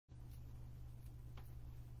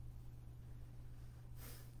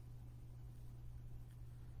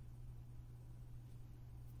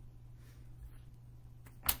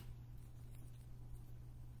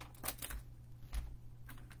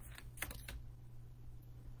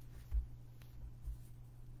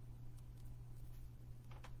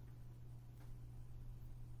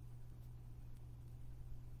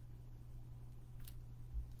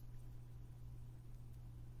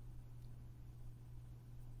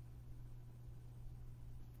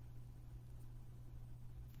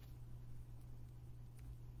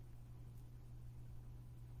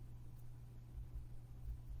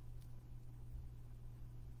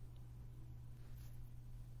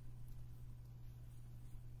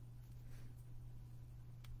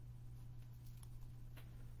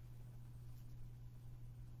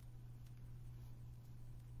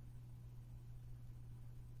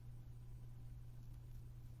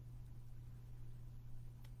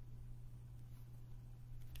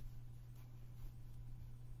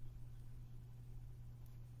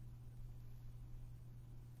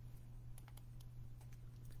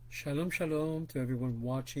Shalom, shalom to everyone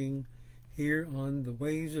watching here on the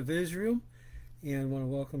Ways of Israel. And I want to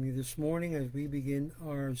welcome you this morning as we begin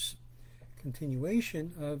our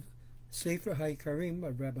continuation of Sefer Haikkarim by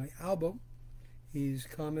Rabbi Albo, his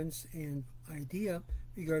comments and idea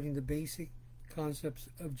regarding the basic concepts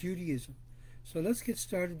of Judaism. So let's get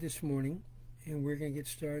started this morning, and we're going to get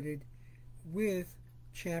started with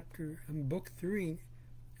book 3,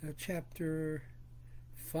 chapter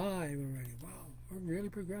 5 already. Wow. We're really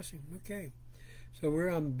progressing. Okay. So we're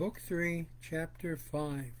on book 3, chapter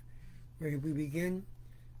 5, where we begin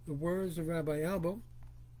the words of Rabbi Albo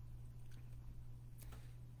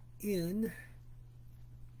in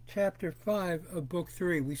chapter 5 of book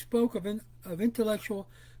 3. We spoke of intellectual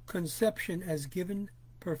conception as given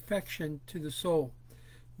perfection to the soul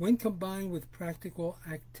when combined with practical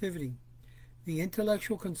activity. The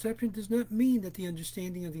intellectual conception does not mean that the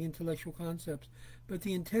understanding of the intellectual concepts, but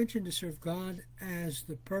the intention to serve God as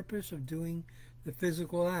the purpose of doing the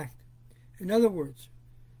physical act. In other words,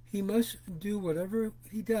 he must do whatever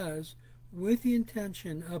he does with the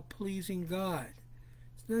intention of pleasing God.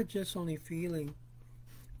 It's not just only feeling,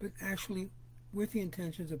 but actually with the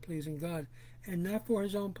intentions of pleasing God, and not for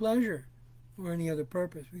his own pleasure or any other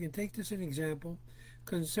purpose. We can take this as an example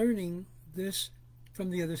concerning this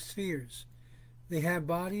from the other spheres. They have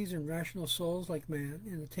bodies and rational souls like man,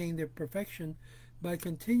 and attain their perfection by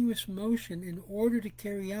continuous motion in order to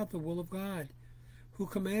carry out the will of God, who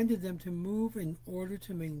commanded them to move in order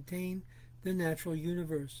to maintain the natural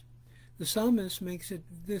universe. The psalmist makes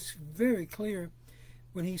this very clear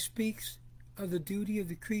when he speaks of the duty of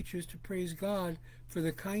the creatures to praise God for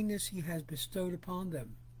the kindness he has bestowed upon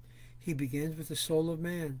them. He begins with the soul of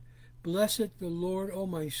man. Blessed the Lord, O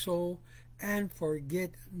my soul, and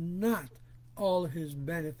forget not all his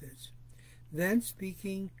benefits. Then,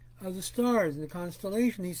 speaking of the stars and the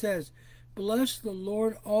constellation, he says, Bless the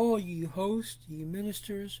Lord, all ye hosts, ye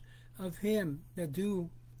ministers of him that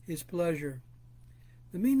do his pleasure.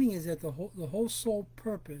 The meaning is that the whole sole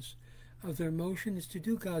purpose of their motion is to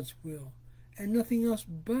do God's will, and nothing else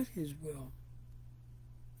but his will.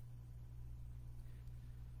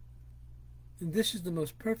 And this is the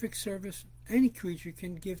most perfect service any creature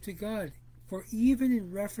can give to God. For even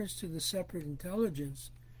in reference to the separate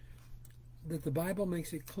intelligence, that the Bible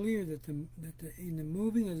makes it clear that in the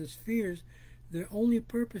moving of the spheres, their only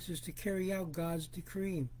purpose is to carry out God's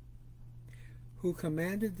decree, who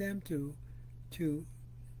commanded them to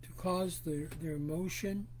cause their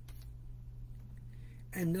motion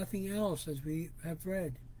and nothing else, as we have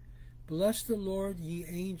read. Bless the Lord, ye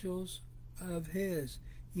angels of his,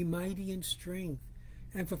 ye mighty in strength,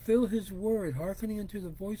 and fulfill his word, hearkening unto the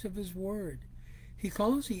voice of his word. He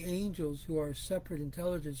calls the angels, who are separate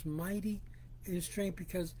intelligence, mighty in strength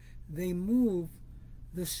because they move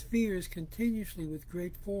the spheres continuously with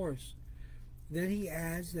great force. Then he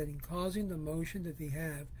adds that in causing the motion that they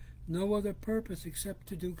have no other purpose except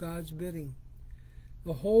to do God's bidding.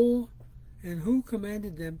 The whole, and who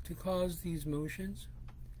commanded them to cause these motions?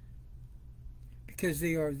 Because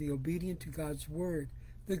they are the obedient to God's word,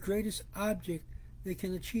 the greatest object they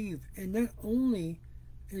can achieve, and not only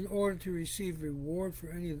in order to receive reward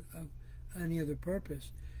for any other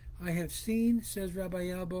purpose. I have seen, says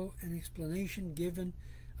Rabbi Albo, an explanation given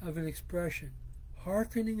of an expression,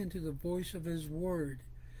 hearkening unto the voice of his word,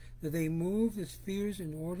 that they move the spheres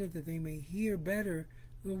in order that they may hear better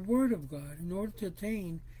the word of God, in order to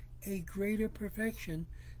attain a greater perfection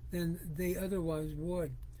than they otherwise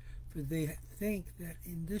would. For they think that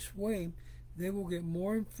in this way they will get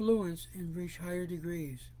more influence and reach higher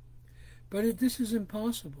degrees. But this is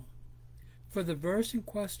impossible, for the verse in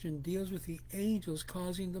question deals with the angels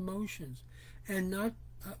causing the motions, and not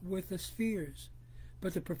with the spheres.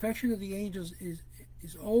 But the perfection of the angels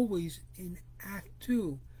is always in Act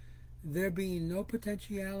 2, there being no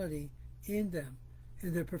potentiality in them,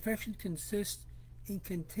 and their perfection consists in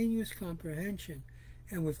continuous comprehension.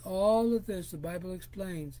 And with all of this, the Bible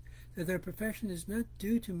explains that their perfection is not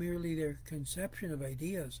due to merely their conception of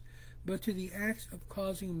ideas, but to the acts of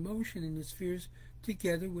causing motion in the spheres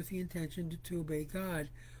together with the intention to obey God,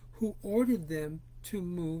 who ordered them to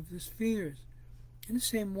move the spheres. In the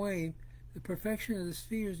same way, the perfection of the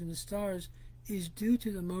spheres and the stars is due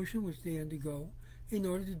to the motion which they undergo in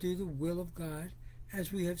order to do the will of God.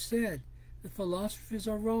 As we have said, the philosophers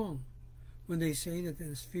are wrong when they say that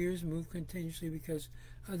the spheres move continuously because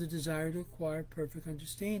of the desire to acquire perfect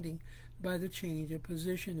understanding by the change of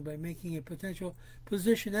position and by making a potential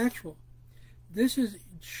position actual. This is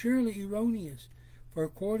surely erroneous, for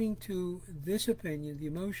according to this opinion, the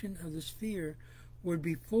motion of the sphere would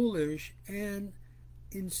be foolish and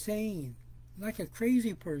insane, like a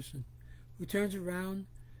crazy person who turns around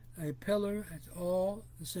a pillar at all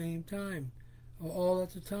the same time, or all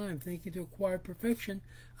at the time, thinking to acquire perfection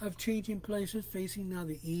of changing places, facing now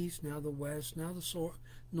the east, now the west, now the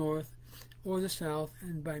north, or the south,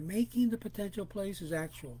 and by making the potential places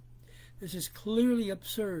actual. This is clearly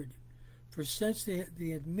absurd, for since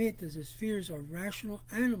they admit that the spheres are rational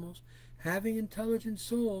animals having intelligent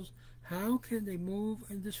souls, how can they move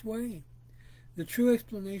in this way? The true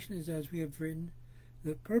explanation is, as we have written,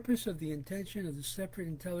 the purpose of the intention of the separate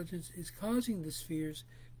intelligence is causing the spheres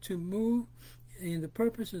to move, and the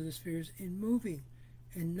purpose of the spheres in moving,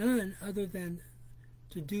 and none other than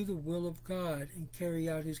to do the will of God and carry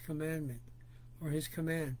out his commandment, or his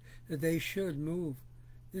command, that they should move.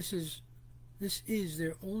 This is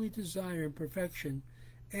their only desire and perfection,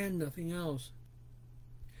 and nothing else.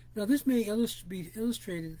 Now this may be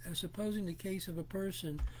illustrated as supposing the case of a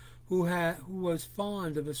person who was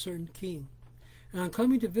fond of a certain king, and on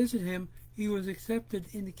coming to visit him, he was accepted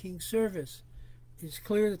in the king's service. It is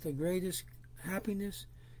clear that the greatest happiness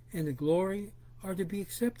and the glory are to be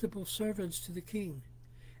acceptable servants to the king,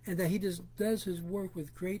 and that he does his work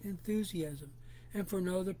with great enthusiasm, and for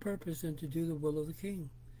no other purpose than to do the will of the king.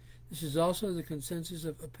 This is also the consensus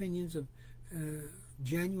of opinions of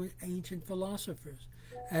genuine ancient philosophers,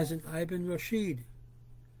 as in Ibn Rashid,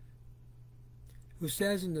 who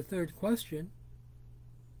says in the third question,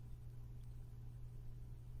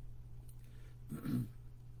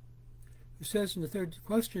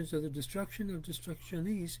 of the destruction of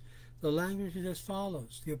destructionis, the language is as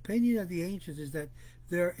follows. The opinion of the ancients is that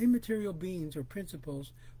there are immaterial beings or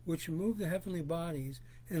principles which move the heavenly bodies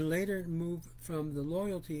and later move from the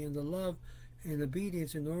loyalty and the love and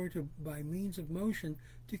obedience in order to, by means of motion,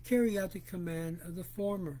 to carry out the command of the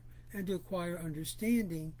former and to acquire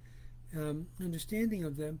understanding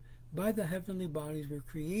of them by the heavenly bodies were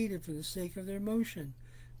created for the sake of their motion.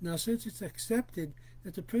 Now, since it's accepted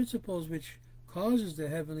that the principles which causes the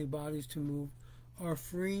heavenly bodies to move are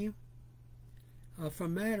free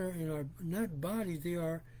from matter and are not bodies, they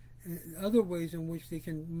are other ways in which they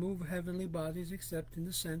can move heavenly bodies, except in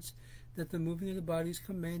the sense that the moving of the body is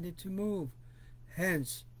commanded to move.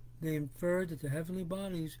 Hence, they infer that the heavenly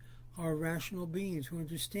bodies are rational beings who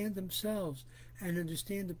understand themselves and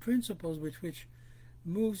understand the principles which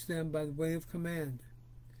moves them by the way of command.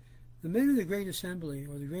 The men of the Great Assembly,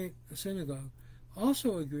 or the Great Synagogue,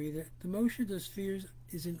 also agree that the motion of the spheres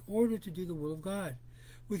is in order to do the will of God.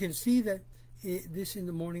 We can see that this in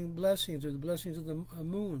the morning blessings, or the blessings of the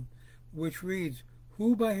moon, which reads,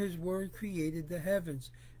 "Who by his word created the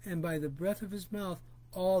heavens, and by the breath of his mouth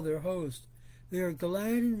all their host. They are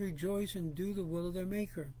glad and rejoice and do the will of their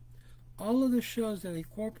Maker." All of this shows that a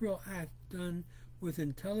corporeal act done with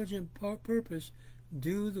intelligent purpose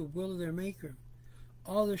do the will of their Maker.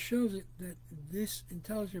 All this shows that this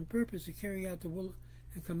intelligent purpose to carry out the will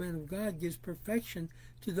and command of God gives perfection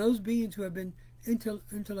to those beings who have been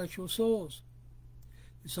intellectual souls.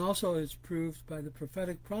 This also is proved by the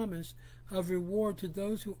prophetic promise of reward to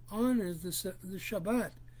those who honor the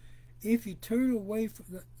Shabbat. If you turn away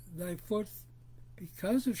from thy foot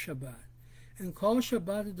because of Shabbat, and call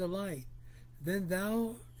Shabbat a delight, then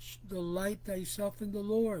thou delight thyself in the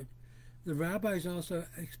Lord. The rabbis also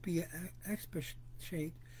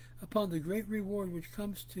expatiate upon the great reward which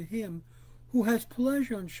comes to him who has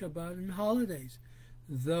pleasure on Shabbat and holidays.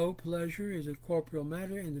 Though pleasure is a corporeal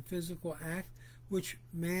matter in the physical act which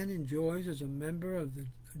man enjoys as a member of the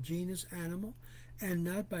genus animal, and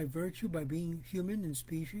not by virtue by being human in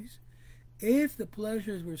species, if the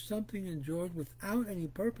pleasures were something enjoyed without any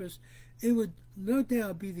purpose, it would no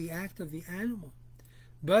doubt be the act of the animal.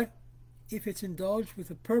 But if it's indulged with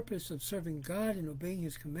the purpose of serving God and obeying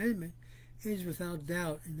his commandment, it is without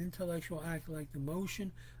doubt an intellectual act like the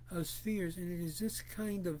motion of spheres, and it is this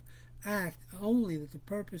kind of act only that the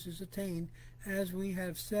purpose is attained, as we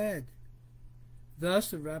have said.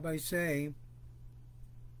 Thus the rabbis say,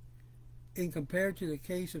 in compared to the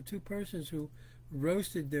case of two persons who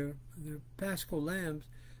roasted their paschal lambs,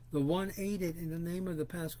 the one ate it in the name of the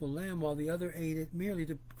paschal lamb, while the other ate it merely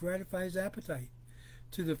to gratify his appetite.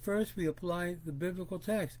 To the first we apply the biblical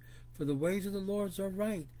text, "For the ways of the Lord are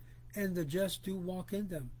right, and the just do walk in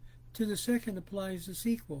them." To the second applies the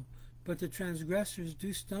sequel, "But the transgressors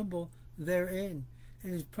do stumble therein,"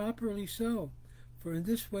 and is properly so. For in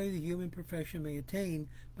this way the human perfection may attain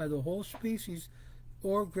by the whole species,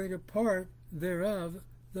 or greater part thereof,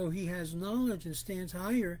 though he has knowledge and stands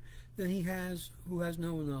higher than he who has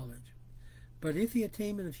no knowledge. But if the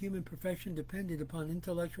attainment of human perfection depended upon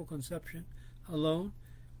intellectual conception alone,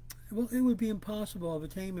 well, it would be impossible of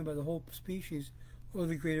attainment by the whole species or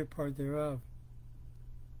the greater part thereof.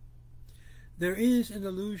 There is an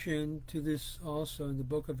allusion to this also in the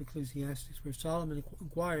book of Ecclesiastes, where Solomon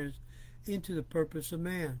inquires into the purpose of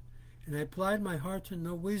man. And I applied my heart to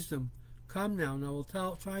know wisdom. Come now, and I will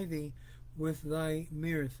try thee with thy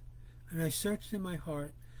mirth. And I searched in my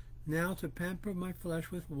heart now to pamper my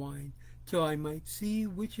flesh with wine, till I might see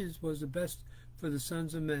which was the best for the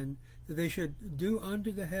sons of men, that they should do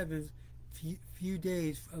under the heavens few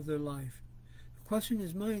days of their life. The question in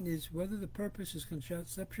his mind is whether the purpose is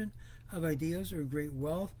conception of ideas or great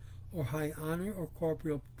wealth or high honor or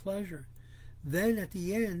corporeal pleasure. Then at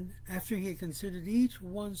the end, after he had considered each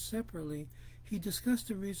one separately, he discussed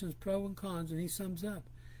the reasons pro and cons, and he sums up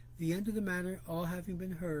the end of the matter, all having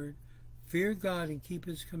been heard, fear God and keep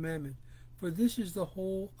his commandment, for this is the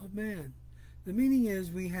whole of man. The meaning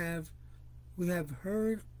is we have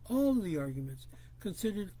heard all of the arguments,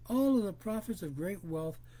 considered all of the prophets of great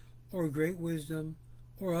wealth or great wisdom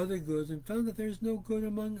or other goods, and found that there is no good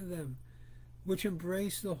among them, which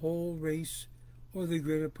embrace the whole race or the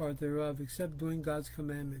greater part thereof, except doing God's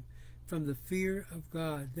commandment, from the fear of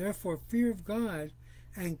God. Therefore, fear of God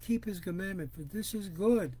and keep his commandment, for this is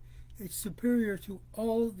good. It's superior to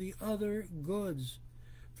all the other goods,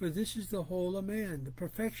 for this is the whole of man. The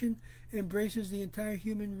perfection embraces the entire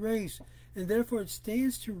human race, and therefore it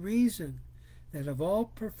stands to reason that of all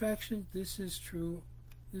perfections, this is true.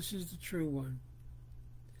 This is the true one.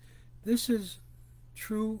 This is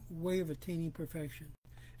true way of attaining perfection.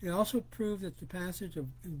 It also proved that the passage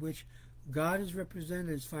in which God is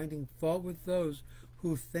represented as finding fault with those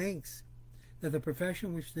who thinks that the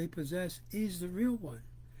perfection which they possess is the real one,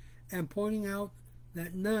 and pointing out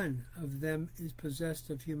that none of them is possessed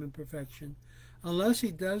of human perfection unless he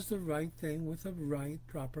does the right thing with a right,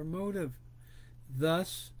 proper motive.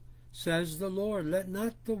 Thus says the Lord, let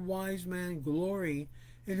not the wise man glory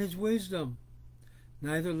in his wisdom,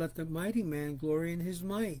 neither let the mighty man glory in his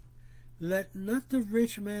might. Let not the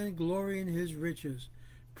rich man glory in his riches.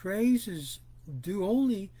 Praise is due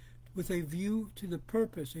only with a view to the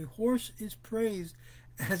purpose. A horse is praised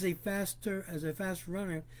as a fast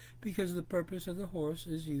runner because the purpose of the horse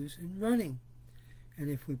is used in running. And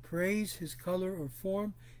if we praise his color or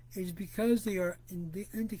form, it is because they are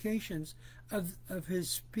indications of his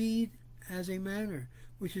speed as a manner,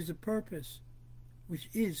 which is the purpose.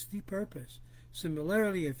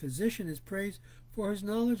 Similarly, a physician is praised for his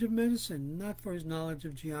knowledge of medicine, not for his knowledge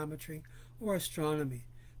of geometry or astronomy.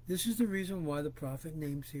 This is the reason why the prophet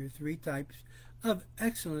names here three types of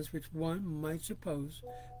excellence which one might suppose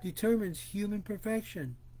determines human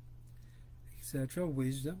perfection, etc.,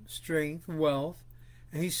 wisdom, strength, wealth.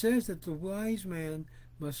 And he says that the wise man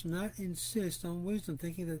must not insist on wisdom,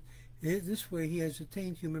 thinking that this way he has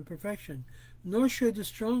attained human perfection. Nor should the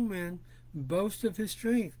strong man boast of his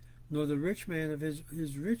strength, nor the rich man of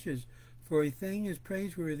his riches, for a thing is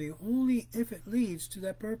praiseworthy only if it leads to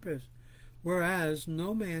that purpose. Whereas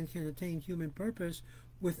no man can attain human purpose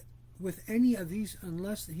with any of these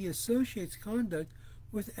unless he associates conduct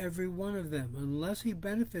with every one of them, unless he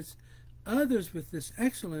benefits others with this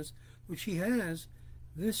excellence which he has.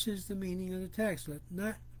 This is the meaning of the text. Let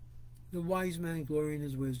not the wise man glory in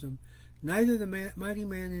his wisdom, neither the mighty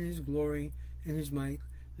man in his glory and his might.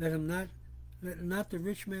 Let not the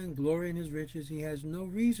rich man glory in his riches. He has no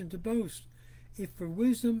reason to boast. If for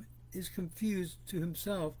wisdom is confused to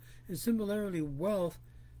himself, and similarly wealth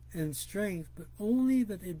and strength, but only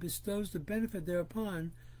that it bestows the benefit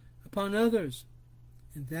thereupon upon others,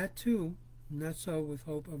 and that too not so with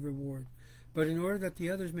hope of reward, but in order that the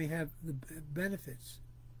others may have the benefits.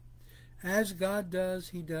 As God does,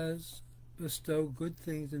 he does bestow good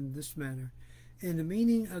things in this manner, in the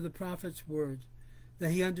meaning of the prophet's words,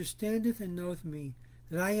 that he understandeth and knoweth me,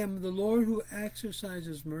 that I am the Lord who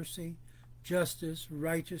exercises mercy, justice,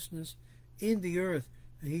 righteousness in the earth,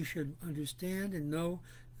 that he should understand and know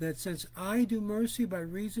that since I do mercy by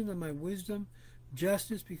reason of my wisdom,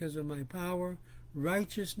 justice because of my power,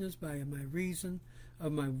 righteousness by my reason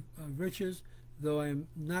of my riches, though I am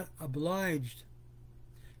not obliged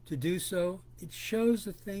to do so, it shows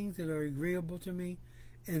the things that are agreeable to me,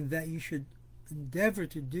 and that you should endeavor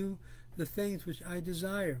to do the things which I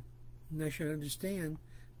desire. And I should understand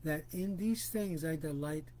that in these things I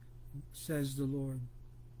delight, says the Lord.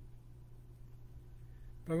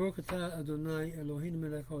 Baruch atah Adonai Eloheinu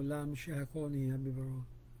melech haolam shehakol niheh bidbaro.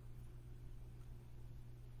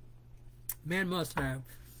 Man must have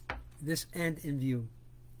this end in view,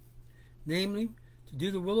 namely, to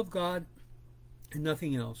do the will of God and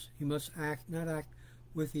nothing else. He must not act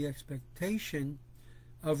with the expectation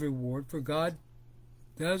of reward, for God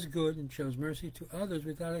does good and shows mercy to others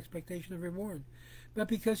without expectation of reward, but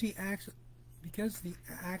because the acts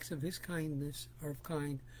of his kindness are of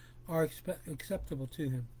kind are acceptable to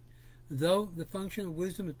him. Though the function of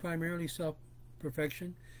wisdom is primarily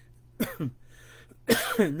self-perfection,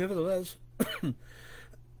 nevertheless,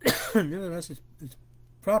 it's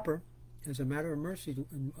proper as a matter of mercy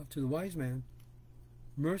to the wise man,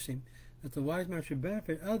 mercy, that the wise man should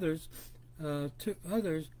benefit others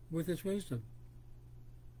with his wisdom.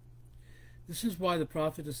 This is why the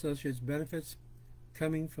prophet associates benefits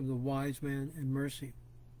coming from the wise man and mercy,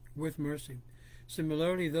 with mercy.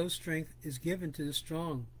 Similarly, though strength is given to the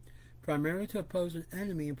strong, primarily to oppose an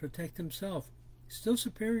enemy and protect himself, still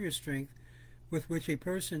superior strength with which a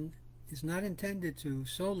person is not intended to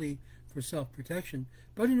solely for self-protection,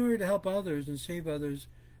 but in order to help others and save others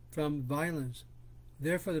from violence.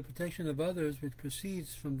 Therefore, the protection of others which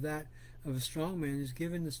proceeds from that of a strong man is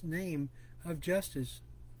given the name of justice.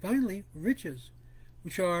 Finally, riches,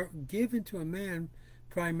 which are given to a man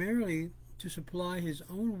primarily to supply his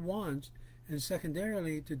own wants and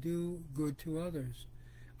secondarily to do good to others,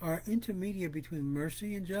 are intermediate between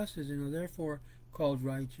mercy and justice and are therefore called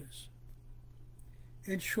righteous.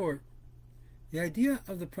 In short, the idea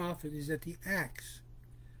of the prophet is that the acts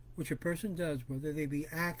which a person does, whether they be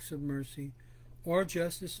acts of mercy or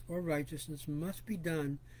justice or righteousness, must be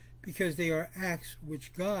done because they are acts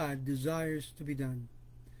which God desires to be done.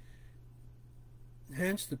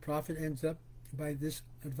 Hence, the prophet ends up by this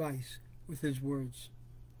advice with his words,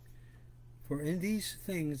 "For in these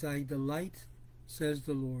things I delight, says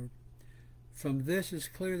the Lord." From this is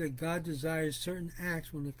clear that God desires certain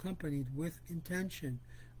acts when accompanied with intention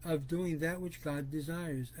of doing that which God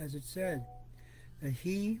desires, as it said, that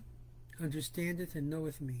he understandeth and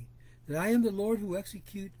knoweth me, that I am the Lord who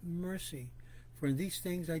execute mercy. For in these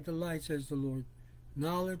things I delight, says the Lord.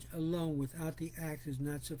 Knowledge alone without the act is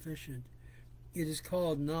not sufficient. It is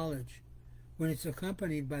called knowledge when it's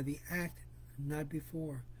accompanied by the act, not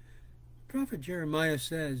before. Prophet Jeremiah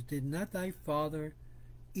says, "Did not thy father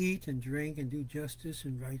eat and drink and do justice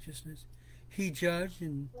and righteousness? He judged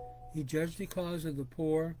the cause of the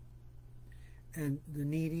poor and the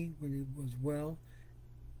needy when it was well.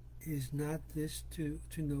 Is not this to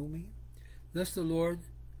know me?" Thus the Lord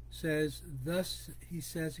says, thus he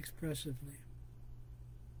says expressively,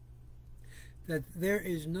 that there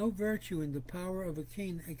is no virtue in the power of a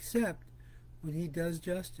king except when he does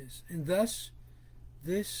justice. And thus,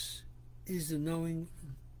 this is the knowing,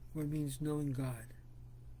 what means knowing God.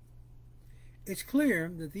 It's clear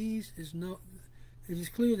that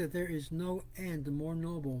there is no end more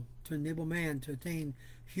noble to enable man to attain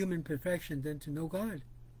human perfection than to know God.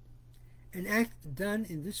 An act done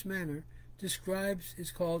in this manner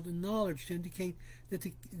is called knowledge, to indicate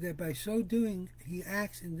that by so doing he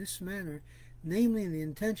acts in this manner, namely in the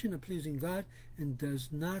intention of pleasing God, and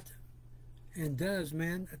does man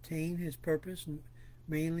attain his purpose,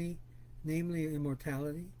 namely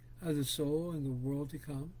immortality of the soul in the world to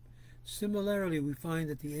come. Similarly, we find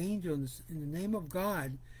that the angel, in the name of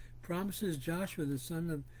God, promises Joshua, the son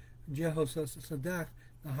of Jehozadak,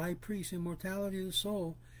 the high priest, immortality of the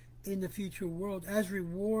soul in the future world as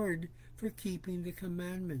reward for keeping the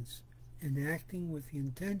commandments and acting with the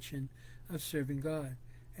intention of serving God.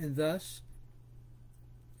 And thus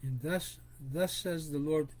says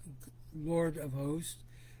the Lord of hosts,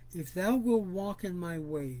 if thou wilt walk in my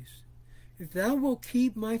ways, if thou wilt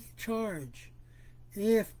keep my charge,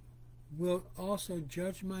 if wilt also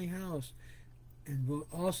judge my house, and wilt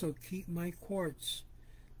also keep my courts,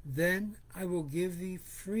 then I will give thee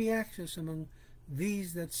free access among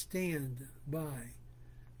these that stand by.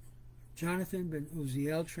 Jonathan ben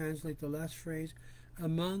Uziel translates the last phrase,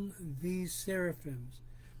 among these seraphims.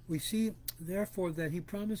 We see, therefore, that he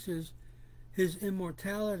promises his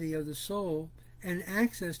immortality of the soul and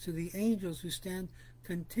access to the angels who stand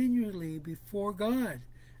continually before God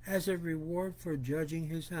as a reward for judging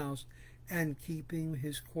his house and keeping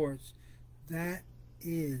his courts.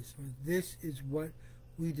 This is what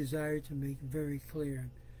we desire to make very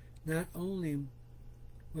clear. Not only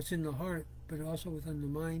what's in the heart, but also within the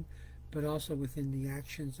mind, but also within the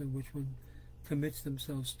actions in which one commits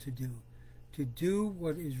themselves to do. To do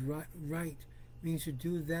what is right means to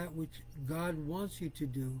do that which God wants you to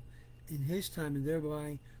do in his time, and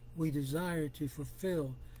thereby we desire to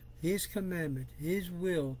fulfill his commandment, his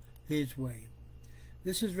will, his way.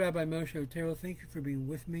 This is Rabbi Moshe Otero. Thank you for being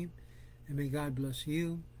with me, and may God bless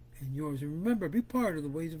you and yours. And remember, be part of the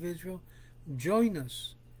Ways of Israel. Join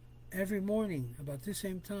us every morning about this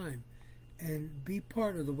same time, and be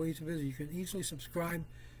part of the Ways of Israel. You can easily subscribe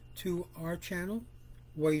to our channel,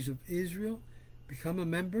 Ways of Israel. Become a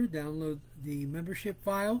member, download the membership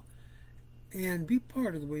file, and be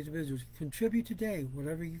part of the Ways of Israel. Contribute today,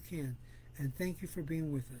 whatever you can. And thank you for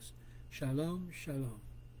being with us. Shalom, shalom.